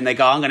excited and they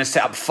go, I'm going to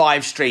set up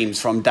 5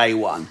 streams from day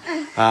one.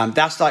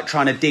 That's like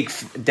trying to dig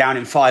down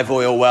in 5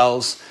 oil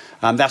wells.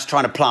 That's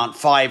trying to plant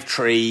 5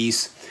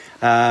 trees.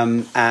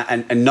 And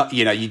not,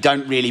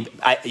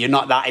 you're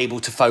not that able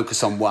to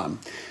focus on one.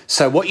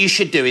 So what you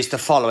should do is the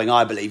following,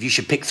 I believe. You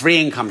should pick 3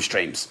 income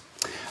streams.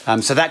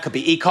 So that could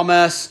be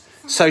e-commerce,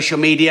 social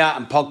media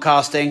and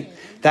podcasting.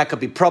 That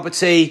could be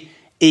property,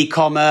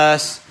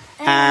 e-commerce,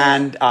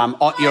 and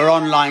your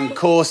online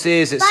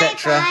courses,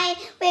 etc. Bye-bye.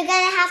 We're going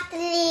to have to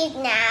leave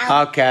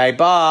now. Okay,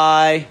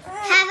 bye.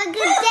 Have a good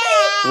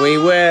day. We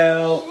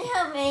will. Can you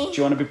help me? Do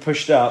you want to be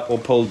pushed up or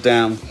pulled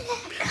down?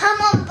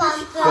 Come on,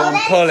 Bumper. Go on,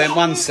 pull it.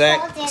 One sec.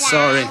 Hold it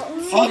Sorry. out.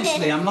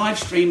 Honestly, I'm live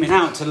streaming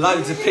out to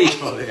loads of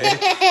people here.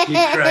 You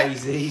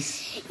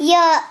crazies. You're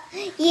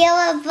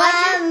a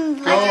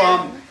bum. Go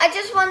on. I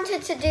just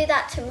wanted to do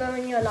that to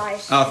ruin your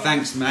life. Oh,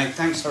 thanks, mate.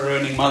 Thanks for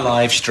ruining my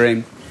live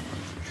stream.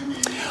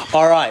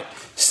 All right.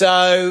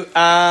 So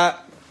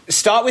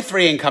start with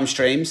 3 income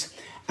streams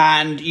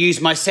and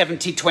use my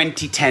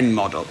 70-20-10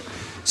 model.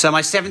 So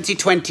my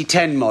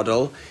 70-20-10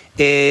 model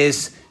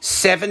is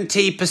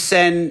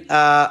 70%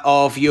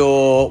 of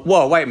your...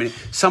 Whoa, wait a minute.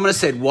 Someone has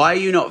said, why are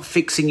you not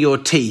fixing your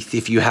teeth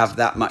if you have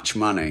that much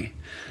money?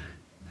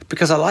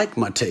 Because I like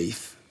my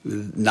teeth.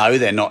 No,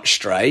 they're not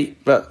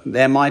straight, but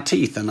they're my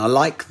teeth and I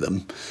like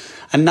them.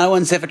 And no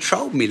one's ever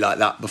trolled me like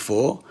that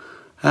before.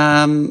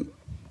 I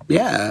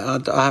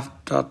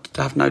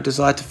have no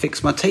desire to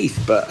fix my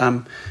teeth, but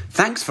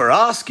thanks for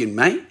asking,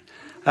 mate.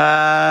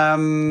 All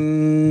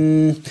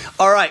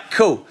right,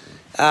 cool.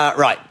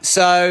 Right,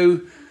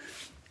 so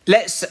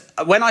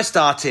when I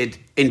started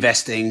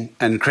investing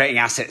and creating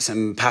assets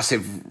and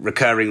passive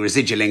recurring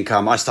residual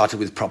income, I started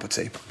with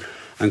property.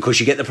 And of course,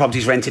 you get the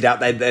properties rented out,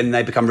 then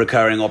they become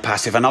recurring or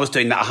passive. And I was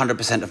doing that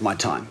 100% of my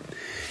time.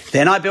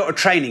 Then I built a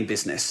training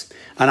business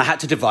and I had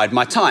to divide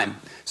my time.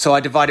 So I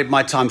divided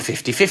my time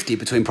 50-50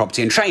 between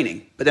property and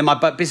training. But then my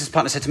business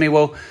partner said to me,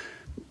 well,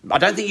 I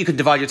don't think you can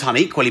divide your time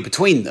equally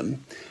between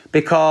them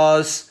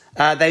because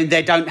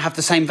they don't have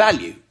the same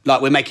value. Like,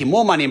 we're making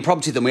more money in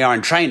property than we are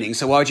in training,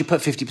 so why would you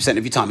put 50%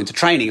 of your time into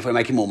training if we're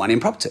making more money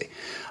in property?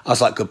 I was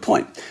like, good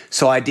point.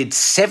 So I did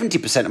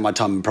 70% of my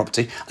time in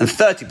property and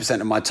 30%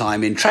 of my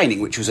time in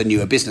training, which was a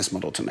newer business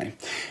model to me.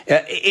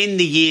 In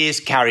the years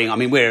carrying, I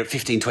mean, we're at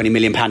 £15-20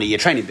 million a year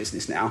training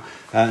business now.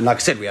 And like I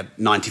said, we had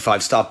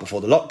 95 staff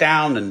before the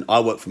lockdown and I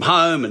work from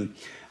home.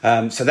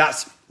 And so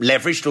that's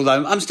leveraged,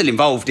 although I'm still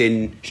involved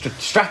in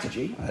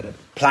strategy. I had a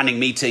planning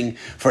meeting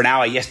for an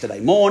hour yesterday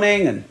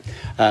morning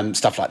and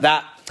stuff like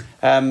that.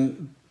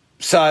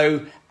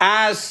 So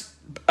as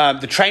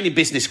the training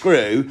business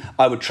grew,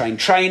 I would train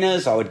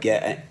trainers, I would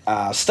get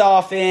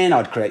staff in, I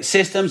would create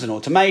systems and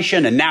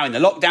automation, and now in the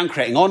lockdown,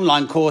 creating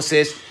online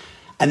courses,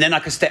 and then I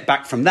could step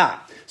back from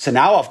that. So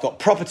now I've got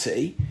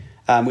property,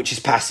 which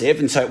is passive,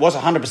 and so it was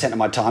 100% of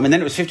my time, and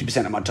then it was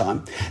 50% of my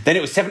time, then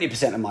it was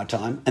 70% of my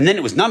time, and then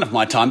it was none of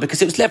my time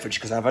because it was leveraged,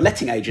 because I have a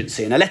letting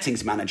agency and a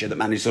lettings manager that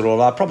manages all of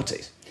our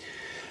properties.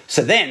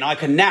 So then I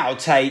can now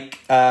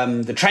take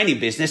the training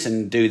business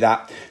and do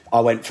that. I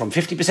went from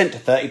 50% to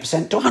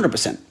 30% to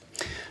 100%.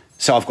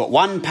 So I've got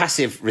one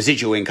passive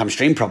residual income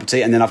stream,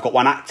 property, and then I've got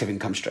one active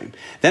income stream.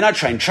 Then I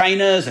train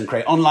trainers and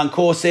create online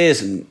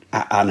courses and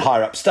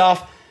hire up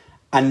staff.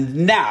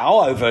 And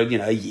now, over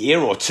a year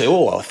or two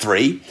or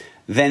three,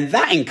 then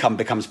that income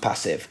becomes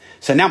passive.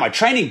 So now my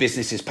training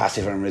business is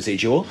passive and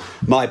residual.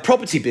 My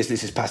property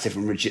business is passive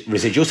and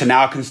residual. So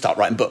now I can start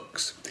writing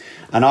books.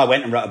 And I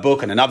went and wrote a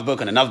book and another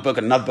book and another book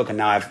and another book, and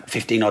now I have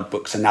 15 odd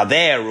books, and now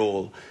they're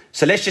all...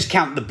 So let's just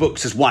count the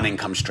books as one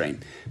income stream,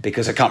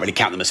 because I can't really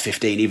count them as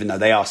 15, even though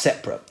they are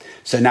separate.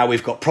 So now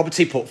we've got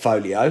property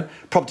portfolio,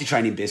 property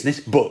training business,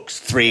 books,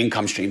 3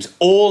 income streams,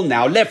 all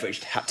now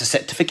leveraged. Had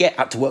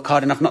to work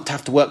hard enough not to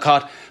have to work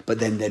hard, but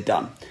then they're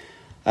done.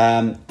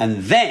 And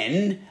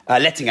then a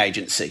letting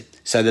agency.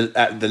 So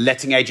the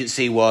letting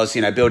agency was,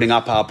 building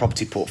up our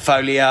property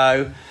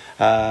portfolio,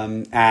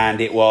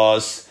 and it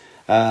was...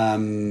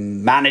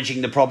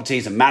 managing the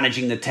properties and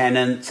managing the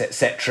tenants,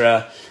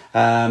 etc.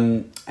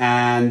 And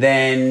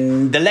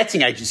then the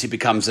letting agency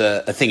becomes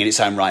a thing in its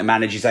own right. It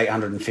manages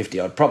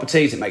 850 odd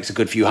properties. It makes a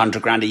good few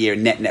 $100,000 a year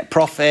in net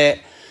profit.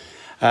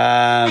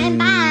 I'm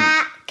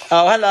back.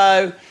 Oh,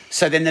 hello.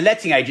 So then the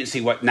letting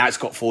agency, now it's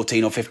got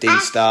 14 or 15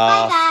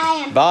 staff.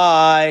 Bye-bye.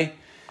 Bye.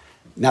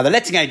 Now the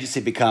letting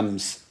agency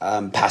becomes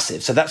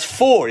passive. So that's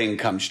 4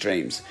 income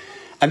streams.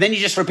 And then you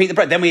just repeat the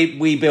process. Then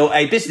we built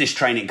a business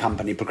training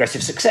company,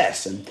 Progressive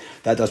Success, and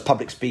that does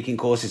public speaking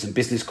courses and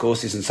business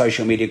courses and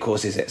social media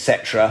courses,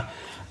 etc.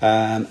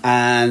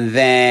 And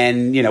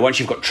then, once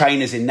you've got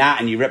trainers in that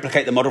and you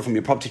replicate the model from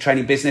your property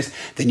training business,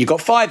 then you've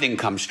got 5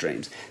 income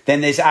streams.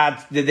 Then there's our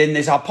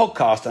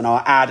podcast and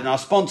our ad and our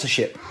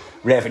sponsorship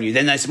revenue.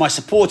 Then there's my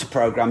supporter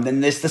program. Then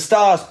there's the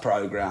Stars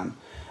program.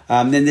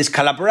 Then there's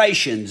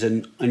collaborations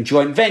and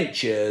joint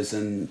ventures,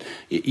 and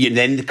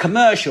then the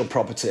commercial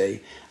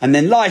property, and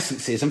then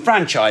licenses and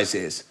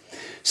franchises.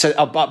 So,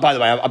 by the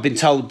way, I've been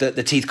told that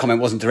the teeth comment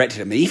wasn't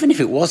directed at me. Even if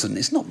it wasn't,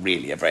 it's not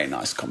really a very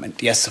nice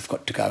comment. Yes, I've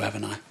got to go,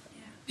 haven't I?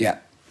 Yeah.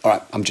 All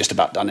right, I'm just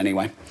about done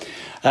anyway.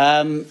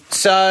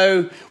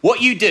 So what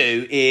you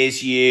do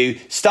is you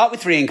start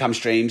with 3 income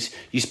streams.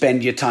 You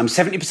spend your time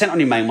 70% on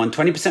your main one,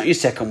 20% on your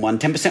second one,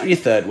 10% on your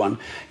third one.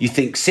 You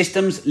think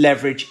systems,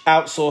 leverage,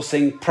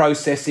 outsourcing,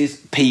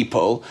 processes,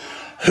 people.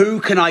 Who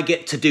can I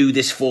get to do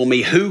this for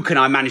me? Who can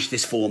I manage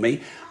this for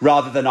me?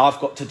 Rather than I've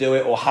got to do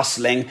it or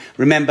hustling.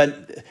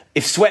 Remember,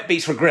 if sweat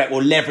beats regret,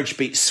 well, leverage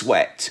beats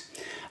sweat.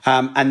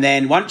 And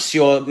then once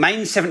your main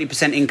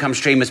 70% income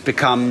stream has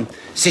become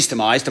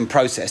systemized and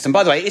processed, and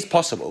by the way, it is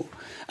possible.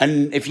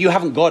 And if you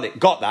haven't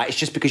got that, it's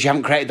just because you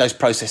haven't created those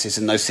processes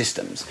and those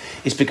systems.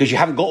 It's because you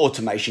haven't got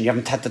automation. You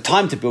haven't had the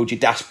time to build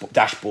your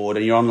dashboard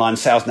and your online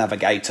sales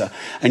navigator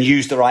and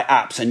use the right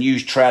apps and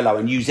use Trello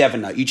and use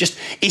Evernote.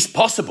 It's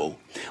possible.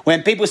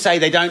 When people say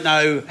they don't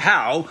know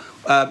how,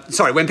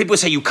 when people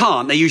say you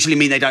can't, they usually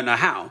mean they don't know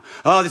how.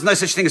 Oh, there's no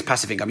such thing as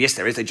passive income. Yes,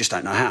 there is. They just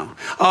don't know how.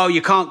 Oh,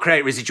 you can't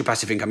create residual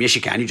passive income. Yes,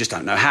 you can. You just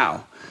don't know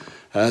how.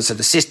 So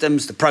the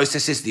systems, the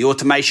processes, the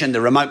automation,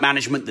 the remote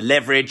management, the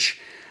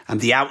leverage, and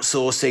the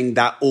outsourcing,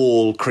 that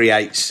all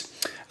creates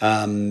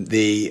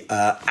the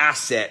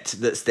asset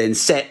that's then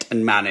set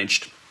and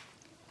managed.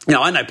 You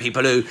know, I know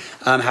people who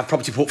have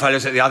property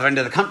portfolios at the other end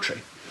of the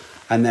country,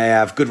 and they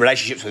have good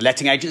relationships with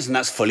letting agents, and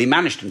that's fully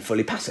managed and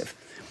fully passive.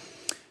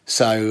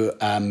 So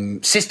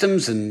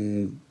systems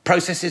and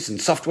processes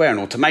and software and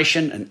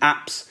automation and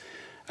apps,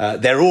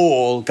 they're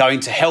all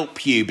going to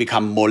help you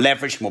become more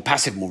leveraged, more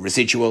passive, more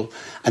residual,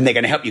 and they're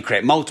going to help you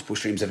create multiple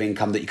streams of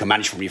income that you can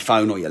manage from your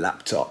phone or your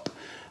laptop.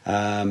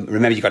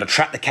 Remember, you've got to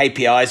track the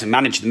KPIs and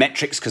manage the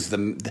metrics, because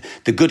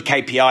the good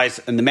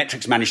KPIs and the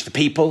metrics manage the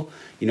people.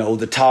 You know, all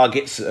the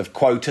targets of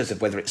quotas of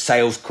whether it's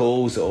sales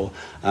calls or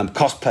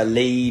cost per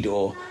lead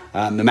or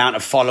the amount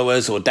of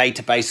followers or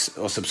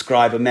database or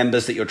subscriber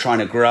members that you're trying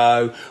to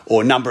grow,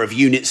 or number of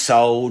units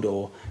sold,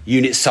 or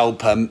units sold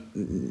per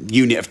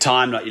unit of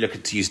time, like you're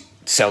looking to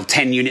sell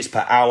 10 units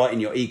per hour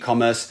in your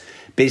e-commerce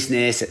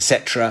business,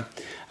 etc.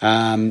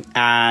 And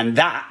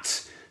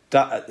that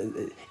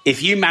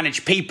if you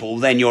manage people,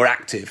 then you're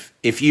active.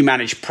 If you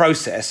manage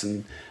process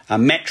and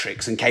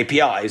metrics and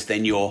KPIs,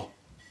 then you're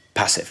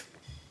passive.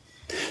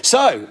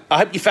 So I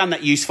hope you found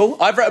that useful.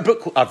 I've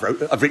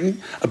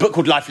written a book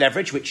called Life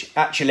Leverage, which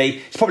actually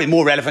is probably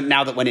more relevant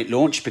now than when it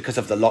launched because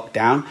of the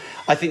lockdown.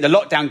 I think the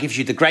lockdown gives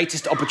you the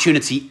greatest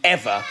opportunity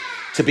ever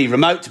to be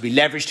remote, to be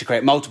leveraged, to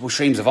create multiple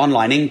streams of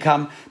online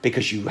income,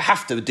 because you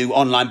have to do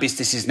online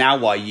businesses now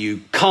while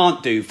you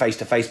can't do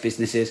face-to-face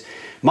businesses.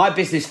 My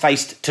business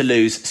faced to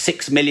lose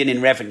 6 million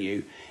in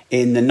revenue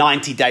in the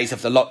 90 days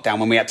of the lockdown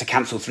when we had to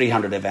cancel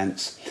 300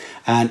 events.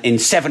 And in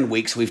 7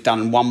 weeks, we've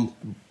done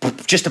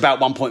just about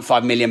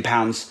 £1.5 million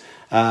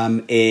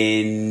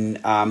in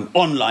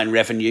online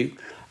revenue.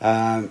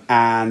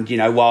 And, you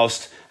know,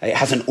 whilst it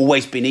hasn't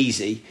always been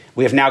easy,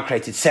 we have now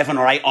created 7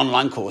 or 8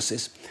 online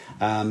courses.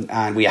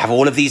 And we have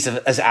all of these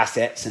as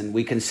assets, and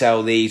we can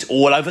sell these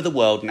all over the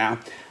world now.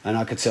 And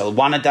I could sell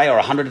 1 a day or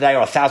 100 a day or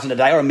 1,000 a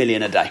day or 1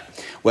 million a day.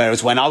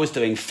 Whereas when I was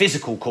doing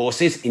physical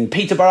courses in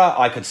Peterborough,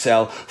 I could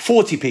sell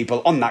 40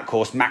 people on that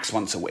course max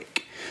once a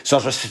week. So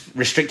I was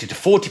restricted to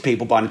 40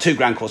 people buying a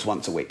 £2,000 course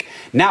once a week.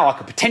 Now I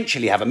could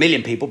potentially have 1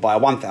 million people buy a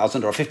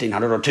 1,000 or a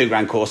 1,500 or a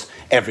 £2,000 course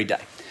every day.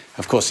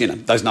 Of course, you know,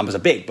 those numbers are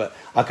big, but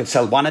I could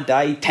sell 1 a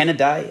day, 10 a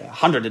day,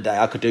 100 a day.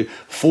 I could do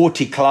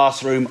 40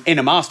 classroom in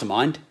a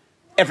mastermind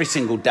every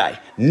single day,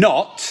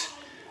 not,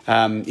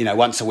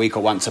 once a week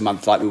or once a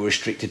month like we were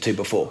restricted to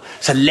before.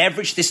 So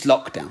leverage this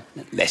lockdown.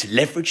 Let's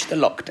leverage the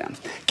lockdown.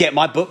 Get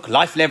my book,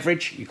 Life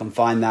Leverage. You can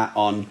find that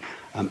on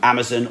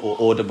Amazon or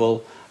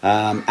Audible.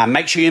 And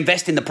make sure you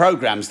invest in the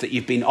programs that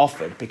you've been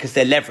offered, because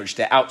they're leveraged,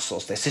 they're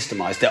outsourced, they're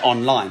systemized, they're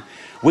online.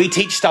 We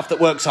teach stuff that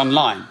works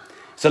online.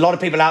 So a lot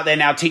of people out there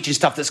now teaching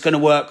stuff that's going to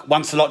work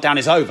once the lockdown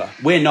is over.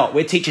 We're not.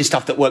 We're teaching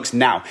stuff that works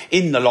now,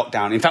 in the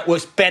lockdown. In fact,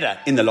 works better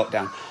in the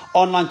lockdown.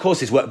 Online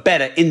courses work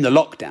better in the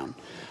lockdown.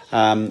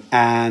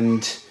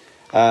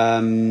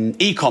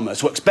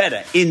 E-commerce works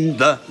better in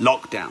the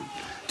lockdown.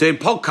 Doing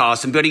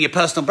podcasts and building your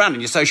personal brand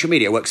and your social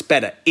media works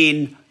better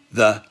in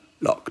the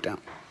lockdown.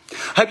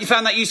 Hope you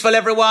found that useful,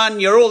 everyone.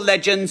 You're all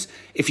legends.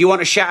 If you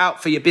want a shout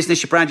out for your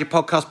business, your brand, your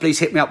podcast, please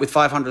hit me up with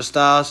 500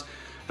 stars.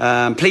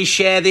 Please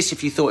share this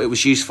if you thought it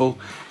was useful.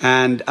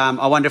 And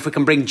I wonder if we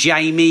can bring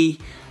Jamie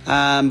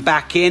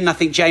back in. I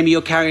think, Jamie,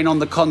 you're carrying on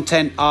the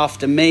content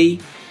after me.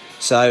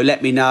 So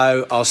let me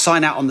know. I'll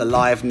sign out on the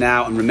live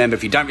now. And remember,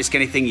 if you don't risk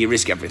anything, you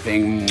risk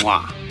everything.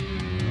 Mwah.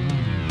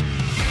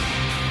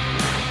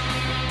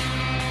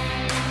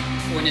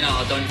 Pointing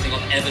out, I don't think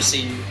I've ever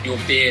seen your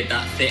beard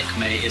that thick,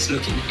 mate. It's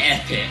looking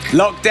epic.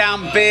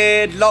 Lockdown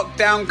beard,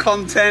 lockdown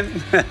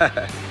content.